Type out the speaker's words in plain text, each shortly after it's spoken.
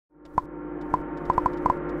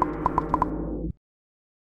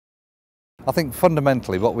I think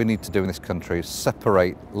fundamentally what we need to do in this country is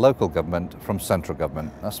separate local government from central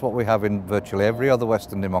government. That's what we have in virtually every other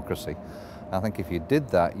Western democracy. I think if you did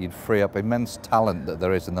that, you'd free up immense talent that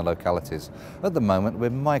there is in the localities. At the moment, we're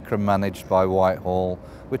micromanaged by Whitehall,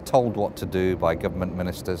 we're told what to do by government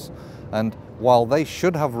ministers, and while they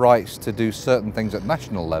should have rights to do certain things at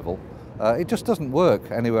national level, it just doesn't work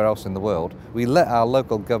anywhere else in the world. We let our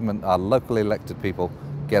local government, our locally elected people,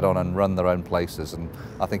 get on and run their own places, and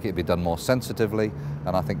I think it'd be done more sensitively,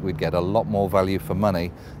 and I think we'd get a lot more value for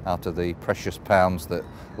money out of the precious pounds that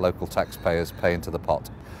local taxpayers pay into the pot.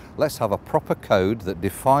 Let's have a proper code that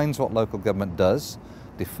defines what local government does,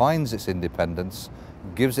 defines its independence,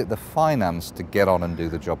 gives it the finance to get on and do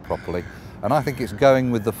the job properly, and I think it's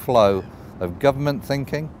going with the flow of government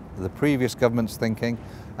thinking, the previous government's thinking,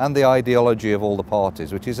 and the ideology of all the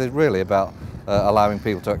parties, which is really about allowing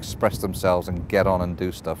people to express themselves and get on and do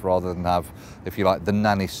stuff rather than have, if you like, the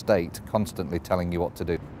nanny state constantly telling you what to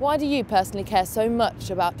do. Why do you personally care so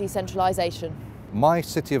much about decentralisation? My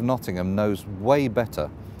city of Nottingham knows way better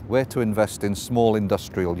where to invest in small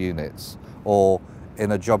industrial units or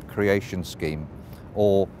in a job creation scheme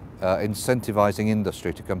or incentivising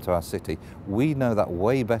industry to come to our city. We know that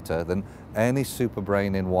way better than any super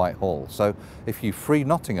brain in Whitehall. So if you free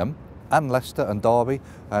Nottingham and Leicester and Derby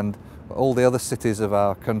and all the other cities of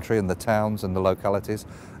our country and the towns and the localities,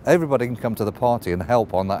 everybody can come to the party and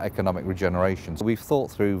help on that economic regeneration. So we've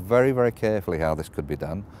thought through very, very carefully how this could be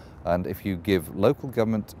done, and if you give local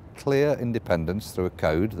government clear independence through a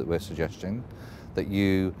code that we're suggesting, that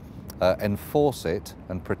you enforce it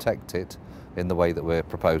and protect it in the way that we're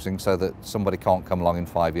proposing, so that somebody can't come along in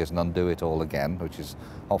 5 years and undo it all again, which is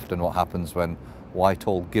often what happens when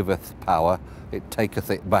Whitehall giveth power, it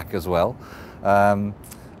taketh it back as well.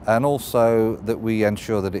 And also that we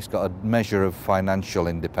ensure that it's got a measure of financial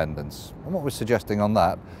independence. And what we're suggesting on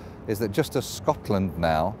that is that just as Scotland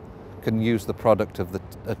now can use the product of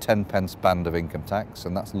a 10 pence band of income tax,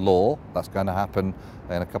 and that's law, that's going to happen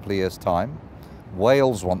in a couple of years' time.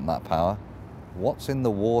 Wales want that power. What's in the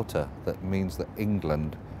water that means that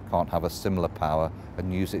England can't have a similar power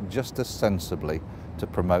and use it just as sensibly to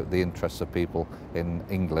promote the interests of people in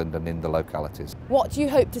England and in the localities? What do you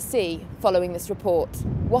hope to see following this report?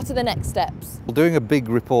 What are the next steps? Well, doing a big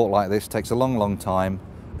report like this takes a long, long time.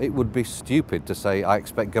 It would be stupid to say, I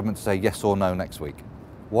expect government to say yes or no next week.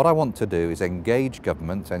 What I want to do is engage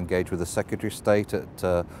government, engage with the Secretary of State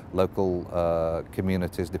at local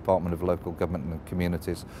communities, Department of Local Government and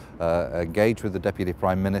Communities, engage with the Deputy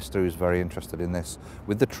Prime Minister, who's very interested in this,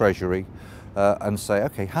 with the Treasury, and say,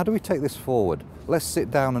 okay, how do we take this forward? Let's sit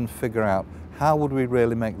down and figure out how would we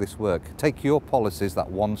really make this work? Take your policies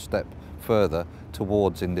that one step further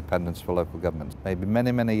towards independence for local governments, maybe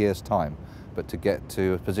many, many years' time, but to get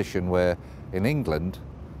to a position where in England,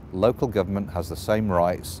 local government has the same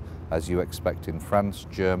rights as you expect in France,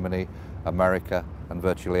 Germany, America, and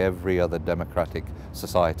virtually every other democratic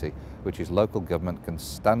society, which is local government can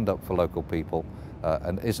stand up for local people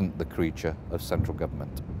and isn't the creature of central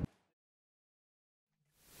government.